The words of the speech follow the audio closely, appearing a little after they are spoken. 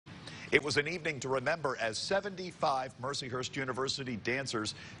It was an evening to remember as 75 Mercyhurst University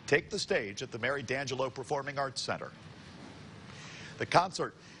dancers take the stage at the Mary D'Angelo Performing Arts Center. The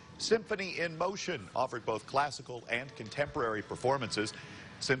concert, Symphony in Motion, offered both classical and contemporary performances.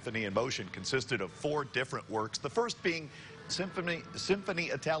 Symphony in Motion consisted of 4 different works, the first being Symphony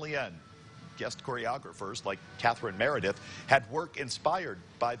Italienne. Guest choreographers like Catherine Meredith had work inspired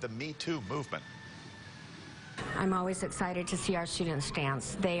by the Me Too movement. I'm always excited to see our students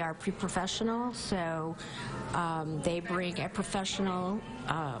dance. They are pre-professional, so they bring a professional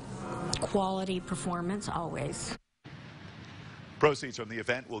quality performance always. Proceeds from the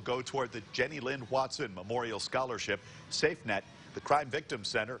event will go toward the Jenny Lynn Watson Memorial Scholarship, SafeNet, the Crime Victims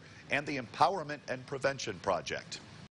Center, and the Empowerment and Prevention Project.